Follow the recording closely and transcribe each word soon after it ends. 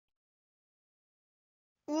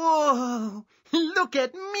Whoa! Look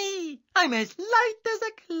at me! I'm as light as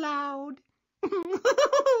a cloud.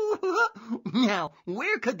 Now,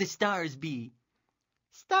 where could the stars be?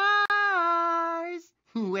 Stars,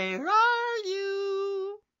 where are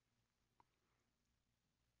you?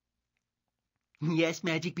 Yes,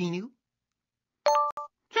 Magic Binoo?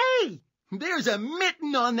 Hey, there's a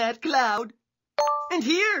mitten on that cloud. And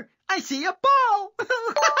here, I see a ball.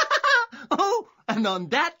 Oh, and on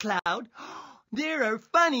that cloud, there are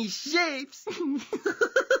funny shapes.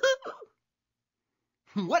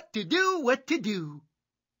 What to do, what to do?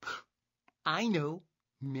 I know.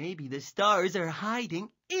 Maybe the stars are hiding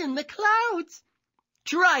in the clouds.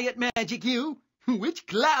 Try it, Magic U. Which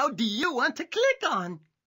cloud do you want to click on?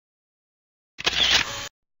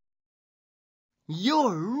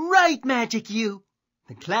 You're right, Magic U.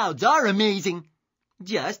 The clouds are amazing.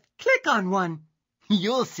 Just click on one.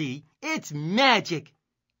 You'll see it's magic.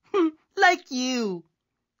 Like you.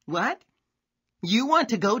 What? You want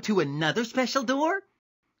to go to another special door?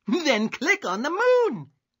 Then click on the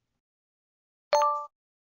moon.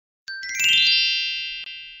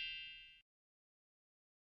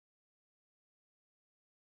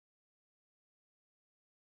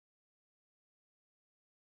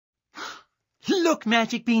 Look,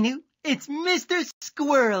 Magic Binoo, it's Mr.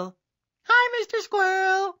 Squirrel. Hi, Mr.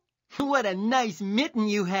 Squirrel. What a nice mitten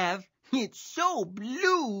you have. It's so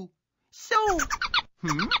blue. So...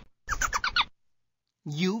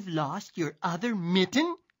 You've lost your other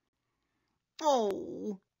mitten?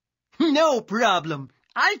 Oh, no problem.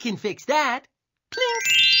 I can fix that.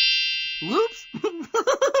 Plink. Whoops.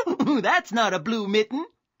 That's not a blue mitten.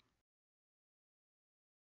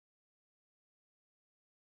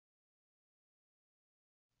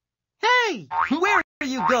 Hey, where are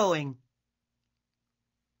you going?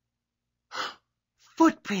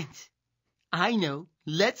 Footprints. I know.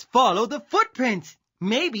 Let's follow the footprints.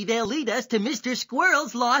 Maybe they'll lead us to Mr.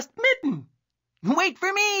 Squirrel's lost mitten. Wait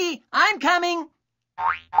for me. I'm coming.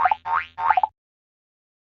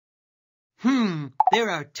 There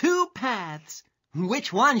are two paths.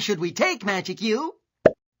 Which one should we take, Magic U?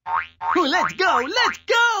 Let's go. Let's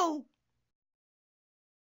go.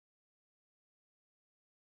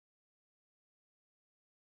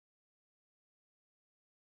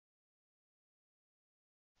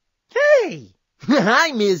 Hey!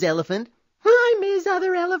 Hi, Ms. Elephant. Hi, Ms.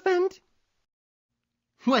 Other Elephant.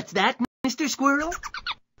 What's that, Mr. Squirrel?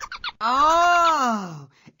 Oh,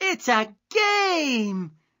 it's a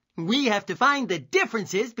game. We have to find the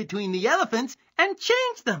differences between the elephants and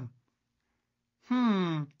change them.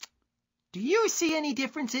 Do you see any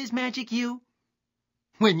differences, Magic U?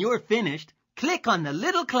 When you're finished, click on the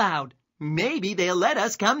little cloud. Maybe they'll let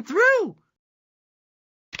us come through.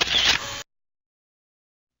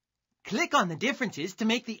 Click on the differences to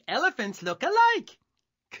make the elephants look alike.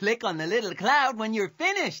 Click on the little cloud when you're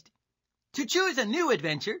finished. To choose a new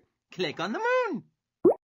adventure, click on the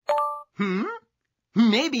moon.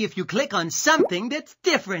 Maybe if you click on something that's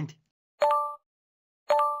different.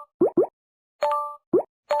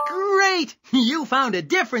 Great! You found a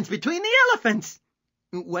difference between the elephants.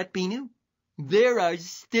 What, Binoo? There are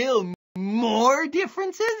still more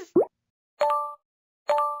differences?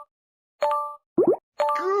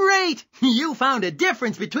 Great! You found a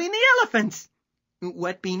difference between the elephants.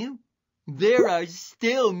 What, Binoo? There are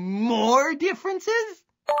still more differences?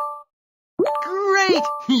 Great!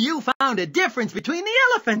 You found a difference between the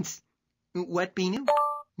elephants. What, Binoo?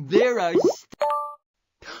 There are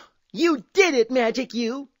You did it, Magic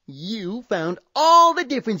U! You found all the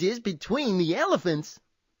differences between the elephants.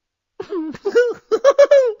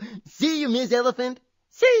 See you, Ms. Elephant.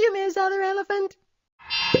 See you, Ms. Other Elephant.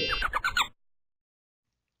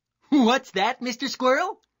 What's that, Mr.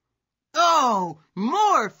 Squirrel? Oh,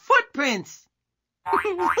 more footprints!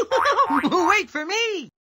 Wait for me!